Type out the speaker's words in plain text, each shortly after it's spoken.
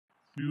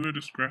Viewer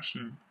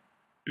discretion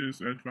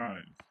is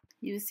advised.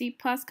 You see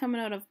pus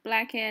coming out of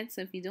Blackhead, so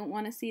if you don't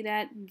want to see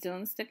that,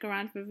 don't stick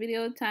around for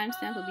video.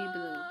 Timestamp will be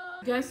below.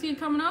 You guys see it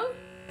coming out?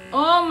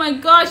 Oh my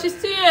gosh, you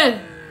see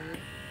it!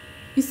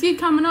 You see it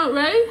coming out,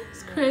 right?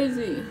 It's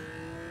crazy.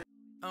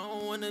 I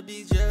don't wanna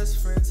be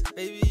just friends,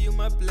 baby, you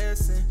my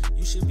blessing.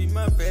 You should be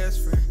my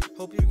best friend.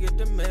 Hope you get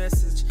the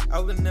message. I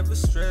will never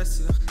stress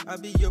you. I'll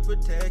be your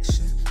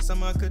protection.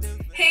 Someone could.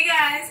 Hey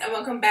guys, and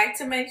welcome back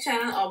to my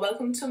channel, or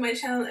welcome to my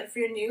channel if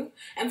you're new.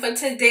 And for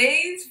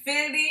today's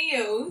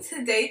video,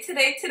 today,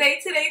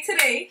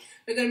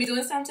 we're gonna be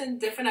doing something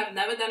different. I've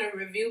never done a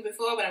review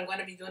before, but I'm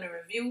gonna be doing a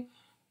review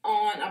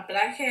on a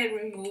blackhead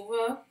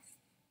remover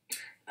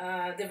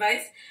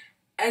device.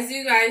 As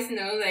you guys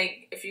know,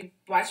 like, if you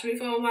watched me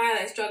for a while,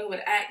 I struggle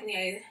with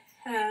acne.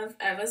 I have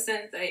ever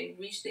since I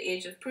reached the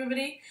age of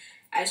puberty.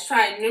 I've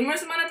tried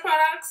numerous amount of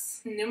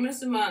products,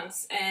 numerous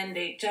amounts, and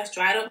they just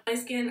dried up my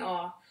skin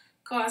or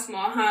caused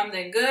more harm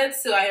than good.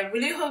 So I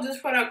really hope this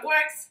product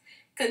works.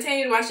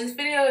 Continue to watch this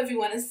video if you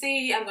want to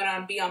see. I'm going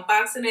to be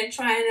unboxing it,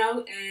 trying it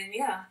out, and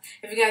yeah.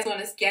 If you guys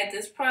want to get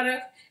this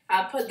product,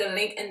 I'll put the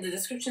link in the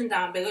description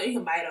down below. You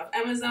can buy it off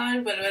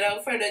Amazon. But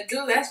without further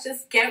ado, let's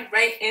just get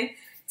right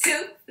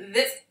into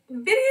this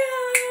video.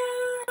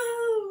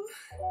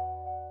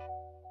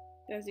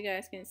 As you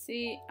guys can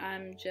see,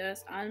 I'm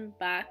just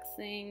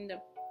unboxing the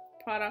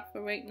product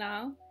for right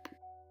now.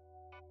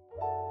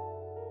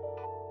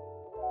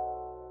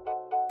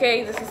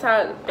 Okay, this is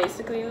how it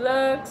basically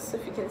looks.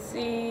 If you can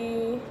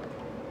see,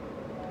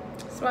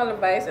 small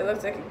device. It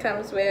looks like it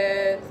comes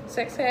with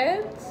 6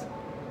 heads,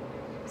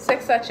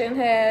 6 suction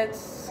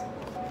heads.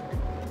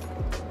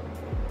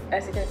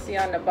 As you can see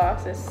on the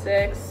box, it's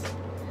 6.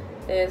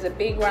 There's a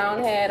big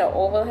round head, an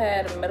oval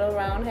head, a middle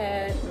round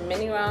head,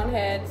 mini round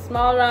head,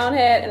 small round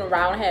head, and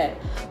round head.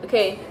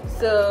 Okay,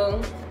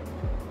 so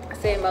I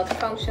say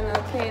multifunctional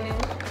cleaning.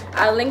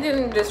 I'll link it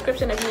in the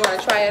description if you want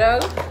to try it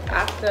out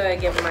after I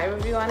give my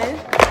review on it.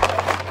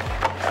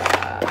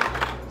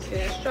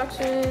 The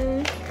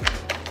instructions.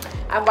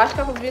 I've watched a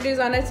couple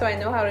videos on it, so I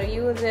know how to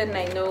use it, and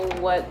I know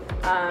what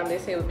they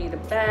say would be the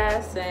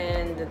best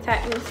and the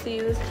techniques to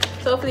use.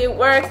 So hopefully it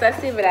works. Let's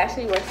see if it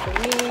actually works for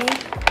me.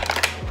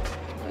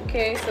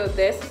 Okay, so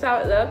this is how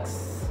it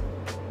looks.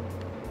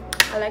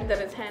 I like that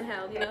it's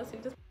handheld, you know, so you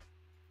just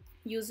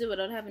use it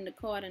without having the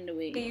cord in the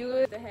way. You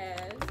use the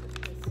heads, as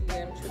you can see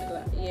them through the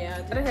glass.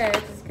 Yeah, the heads,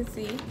 as you can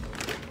see.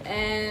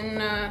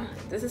 And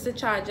this is the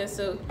charger,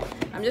 so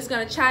I'm just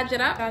gonna charge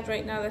it up. Charge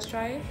right now, let's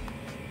try it.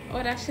 Oh,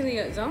 it actually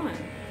is on.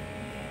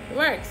 It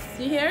works.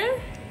 You hear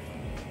it?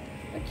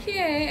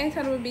 Okay, I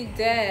thought it would be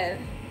dead.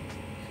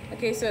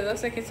 Okay, so it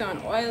looks like it's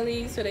on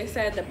oily. So they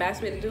said the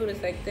best way to do it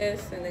is like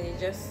this, and then you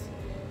just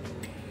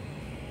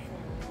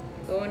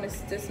go in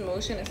this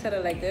motion instead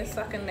of like this,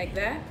 sucking like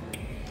that.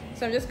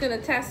 So I'm just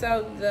gonna test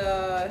out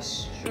the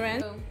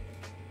strength. So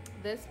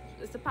this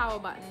is the power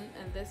button,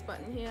 and this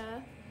button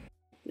here,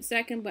 the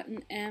second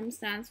button, M,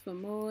 stands for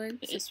mode.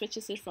 It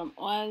switches it from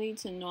oily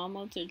to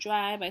normal to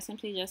dry by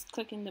simply just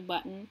clicking the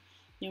button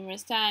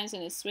numerous times,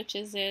 and it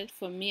switches it.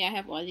 For me, I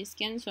have oily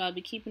skin, so I'll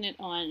be keeping it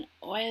on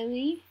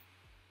oily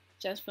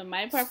just for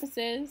my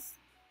purposes.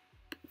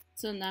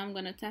 So now I'm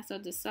going to test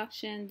out the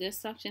suction. This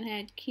suction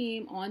head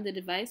came on the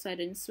device, so I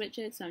didn't switch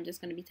it. So I'm just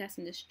going to be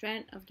testing the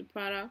strength of the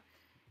product.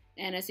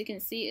 And as you can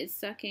see, it's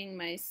sucking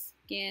my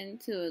skin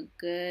to a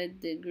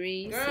good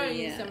degree. Girl, so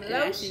yeah, it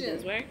actually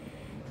does work.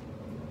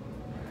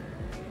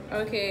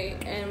 Okay,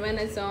 and when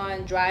it's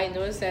on dry,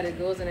 notice that it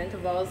goes in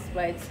intervals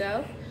by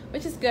itself,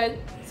 which is good.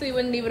 So you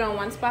wouldn't leave it on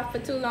one spot for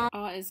too long.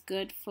 Or it's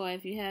good for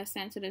if you have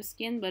sensitive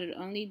skin, but it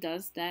only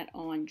does that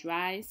on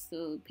dry.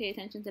 So pay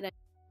attention to that.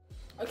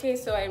 Okay,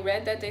 so I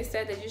read that they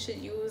said that you should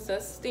use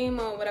a steam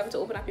or whatever to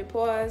open up your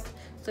pores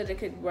so they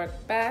could work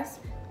best,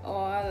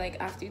 or like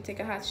after you take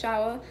a hot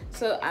shower.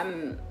 So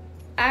I'm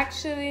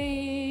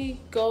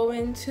actually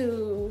going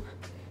to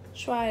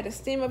try the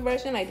steamer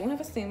version. I don't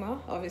have a steamer,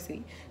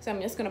 obviously. So I'm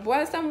just gonna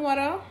boil some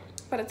water,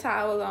 put a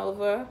towel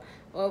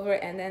over,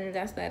 and then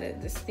just let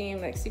it, the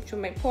steam like seep through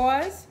my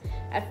pores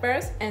at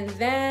first, and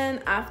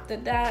then after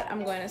that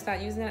I'm going to start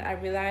using it. I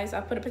realized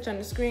I'll put a picture on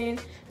the screen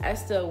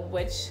as to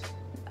which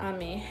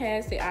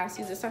heads they ask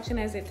you, the suction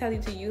heads they tell you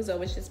to use, or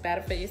which is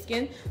better for your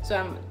skin. So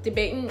I'm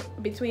debating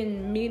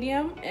between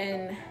medium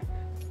and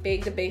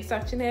the big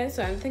suction head.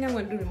 So I think I'm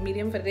going to do the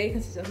medium for today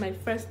because it's my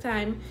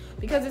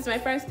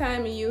first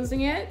time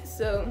using it.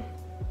 So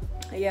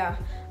yeah,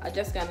 I'm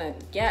just gonna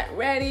get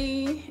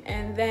ready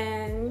and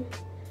then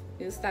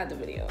we'll start the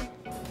video.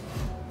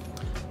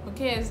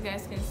 Okay, as you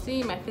guys can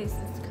see, my face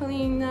is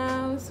clean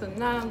now. So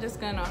now I'm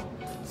just gonna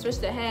switch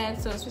the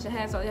head. So to switch the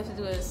heads, all you have to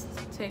do is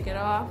take it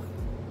off,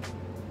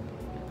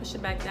 push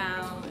it back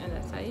down, and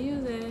that's how you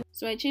use it.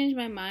 So I changed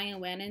my mind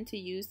and went in to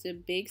use the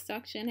big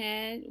suction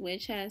head,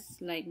 which has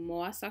like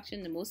more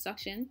suction, the most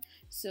suction.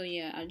 So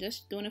yeah, I'm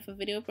just doing it for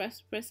video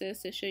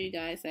purposes to show you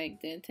guys like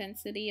the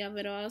intensity of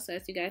it all. So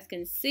as you guys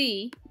can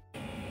see,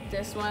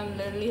 this one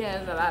literally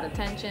has a lot of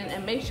tension.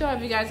 And make sure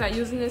if you guys are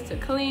using this to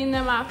clean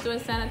them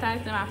afterwards,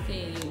 sanitize them after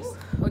you use.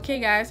 Okay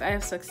guys, I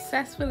have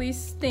successfully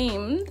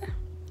steamed,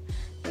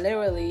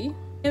 literally,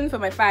 in for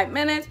my 5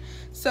 minutes.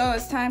 So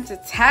it's time to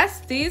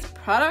test these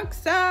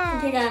products out.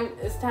 Okay guys,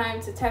 it's time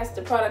to test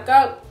the product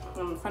out.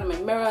 I'm in front of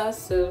my mirror,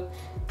 so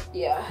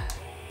yeah.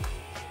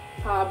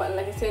 Power button,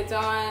 like I said,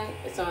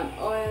 it's on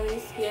oily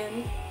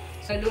skin.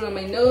 So I do it on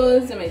my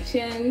nose and my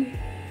chin.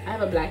 I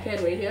have a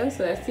blackhead right here,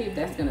 so let's see if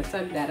that's gonna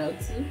suck that out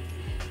too.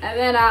 And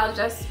then I'll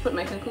just put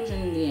my conclusion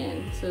in the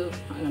end. So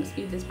I'm gonna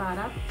speed this part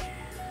up.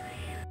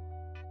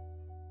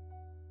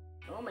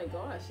 Oh my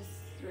gosh,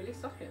 it's really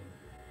sucking.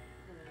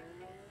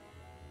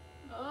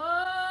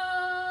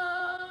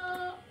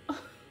 Oh,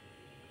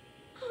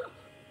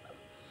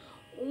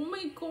 oh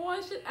my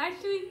gosh,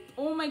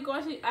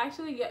 it's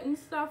actually getting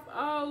stuff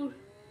out.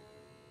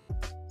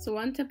 So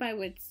one tip I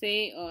would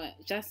say, or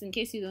just in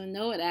case you don't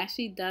know, it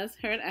actually does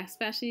hurt,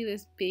 especially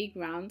this big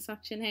round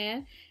suction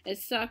head. It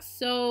sucks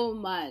so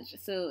much,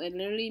 so it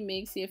literally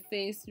makes your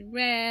face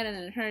red and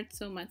it hurts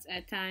so much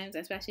at times,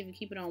 especially if you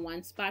keep it on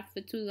one spot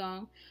for too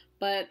long.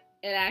 But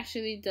it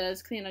actually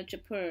does clean out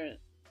your pores.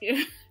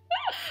 If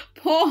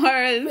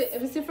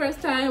it's your first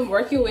time,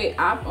 work your way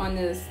up on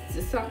the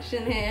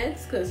suction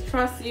heads, because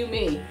trust you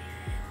me,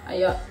 I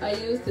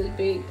use the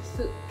big,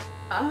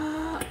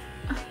 I'm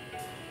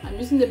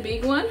using the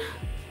big one.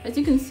 As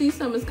you can see,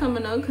 some is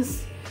coming out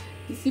because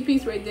you see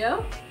piece right there.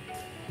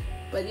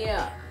 But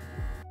yeah,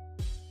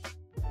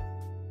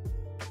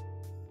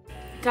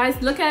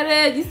 guys, look at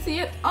it. You see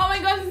it? Oh my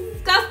gosh, it's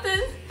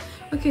disgusting.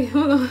 Okay,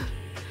 hold on.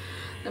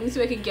 Let me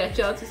see if I can get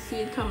y'all to see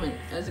it coming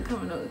as it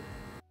coming out.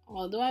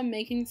 Although I'm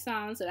making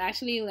sounds, it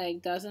actually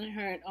like doesn't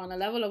hurt. On a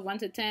level of 1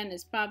 to 10,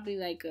 it's probably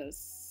like a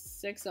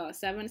 6 or a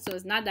 7, so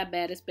it's not that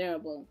bad. It's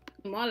bearable.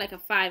 More like a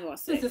 5 or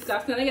 6. This is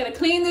disgusting. I gotta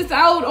clean this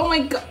out. Oh my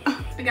god,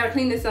 I gotta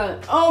clean this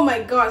out. Oh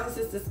my gosh, this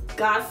is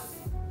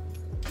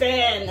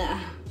disgusting.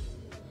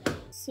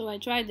 So I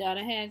tried the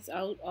other heads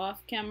out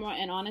off camera,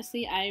 and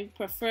honestly, I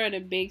prefer the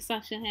big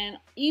suction hand,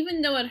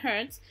 even though it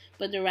hurts.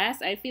 But the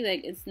rest, I feel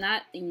like it's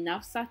not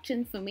enough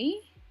suction for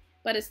me,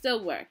 but it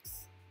still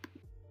works.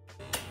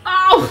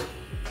 Oh!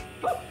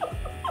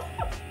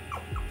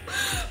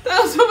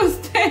 That was a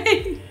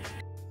mistake.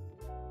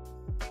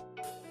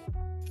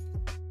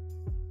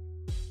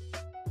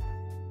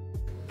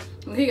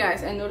 Okay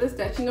guys, I noticed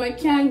that, you know, I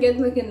can't get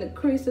like in the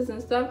creases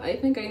and stuff. I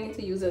think I need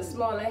to use a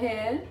smaller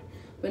head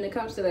when it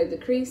comes to like the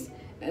crease.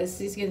 As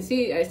you can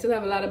see, I still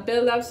have a lot of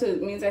build-up, so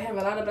it means I have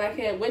a lot of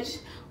blackhead, which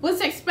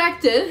was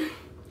expected.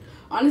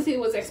 Honestly, it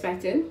was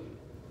expected.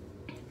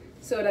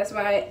 So that's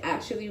why I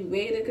actually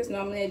waited, because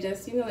normally I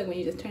just, you know, like when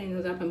you just turn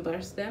those up and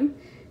burst them.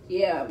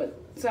 Yeah, but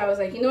so I was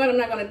like, you know what, I'm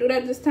not gonna do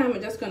that this time.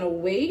 I'm just gonna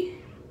wait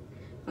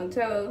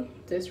until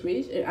this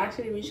it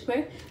actually reached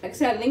quick. Like I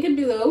said, link it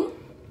below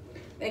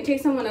in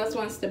case someone else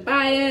wants to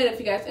buy it. If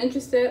you guys are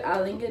interested,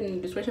 I'll link it in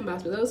the description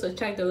box below, so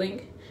check the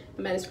link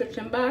in my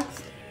description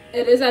box.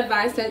 It is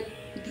advised that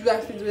you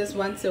guys can do this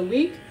once a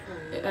week,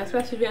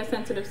 especially if you have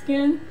sensitive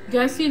skin. You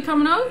guys see it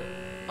coming out?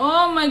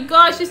 Oh my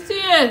gosh, you see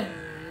it?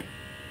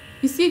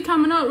 You see it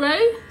coming out,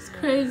 right? It's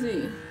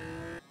crazy.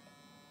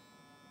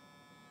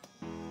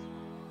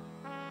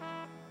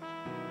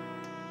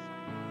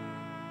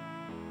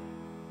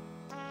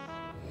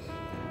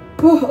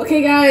 Whew,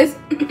 okay guys,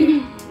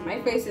 my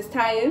face is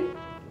tired.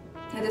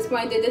 At this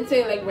point, they did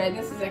say like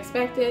redness is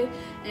expected,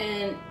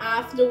 and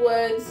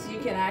afterwards you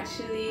can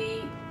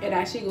it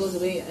actually goes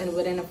away and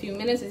within a few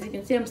minutes. As you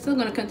can see, I'm still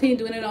gonna continue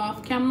doing it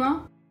off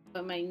camera.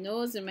 But my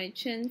nose and my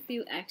chin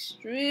feel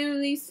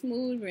extremely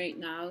smooth right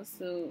now,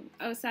 so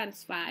I was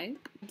satisfied.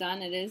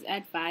 Done. It is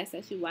advised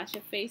that you wash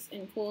your face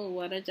in cold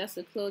water just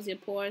to close your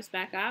pores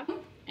back up.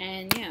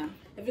 And yeah,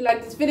 if you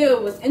like this video,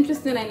 it was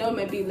interesting. I know it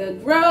might be a little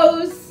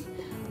gross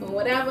or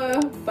whatever,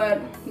 but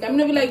let me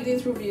know if you like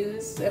these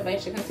reviews, if I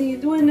should continue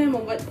doing them,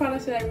 or what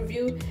product should I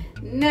review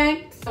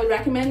next. I would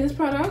recommend this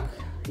product.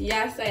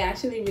 Yes, I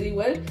actually really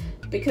would,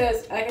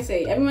 because like I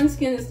say, everyone's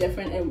skin is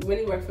different. It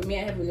really worked for me.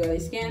 I have really oily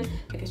skin.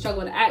 I can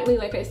struggle with acne.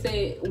 Like I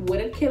say, would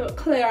it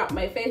clear up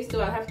my face?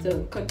 Do I have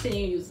to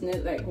continue using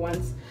it like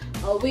once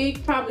a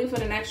week, probably for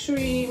the next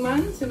 3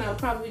 months? And I'll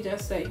probably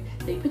just like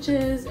take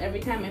pictures every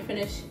time I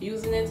finish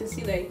using it to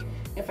see like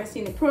if I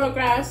see any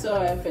progress,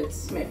 or if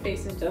it's my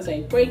face is just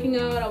like breaking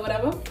out or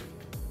whatever.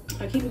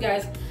 I'll keep you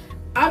guys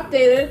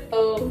updated.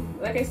 So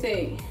like I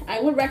say,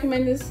 I would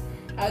recommend this.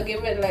 I'll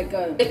give it like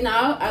right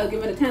now, I'll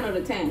give it a 10 out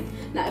of 10.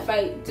 Now if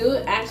I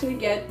do actually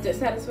get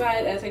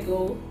dissatisfied as I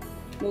move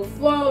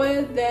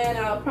forward, then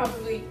I'll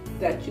probably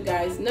let you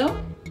guys know.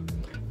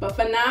 But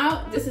for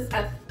now, this is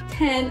a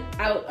 10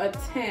 out of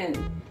 10.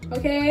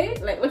 Okay,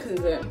 like look at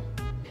this.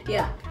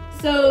 Yeah,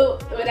 so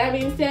with that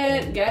being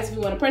said, guys, if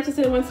you want to purchase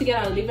it, once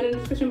again, I'll leave it in the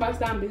description box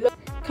down below.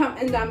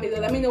 Comment down below,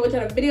 let me know what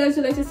type of videos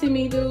you'd like to see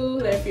me do.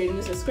 Like if you're a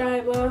new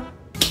subscriber,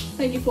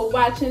 thank you for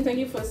watching. Thank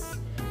you for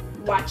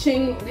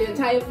watching the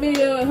entire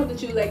video. I hope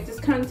that you like this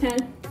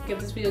content.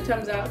 Give this video a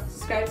thumbs up,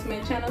 subscribe to my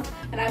channel,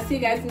 and I'll see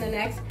you guys in the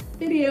next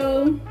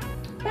video.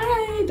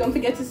 Bye. Don't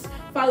forget to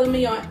follow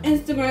me on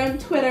Instagram,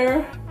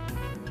 Twitter,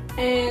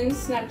 and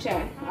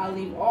Snapchat. I'll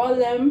leave all of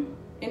them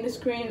on the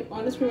screen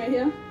right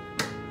here.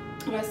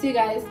 I'm gonna see you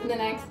guys in the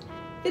next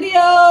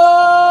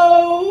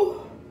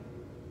video.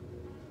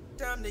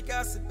 Time they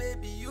gossip,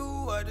 baby, you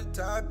are the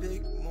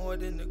topic. More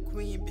than a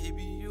queen,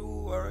 baby,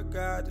 you are a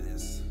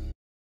goddess.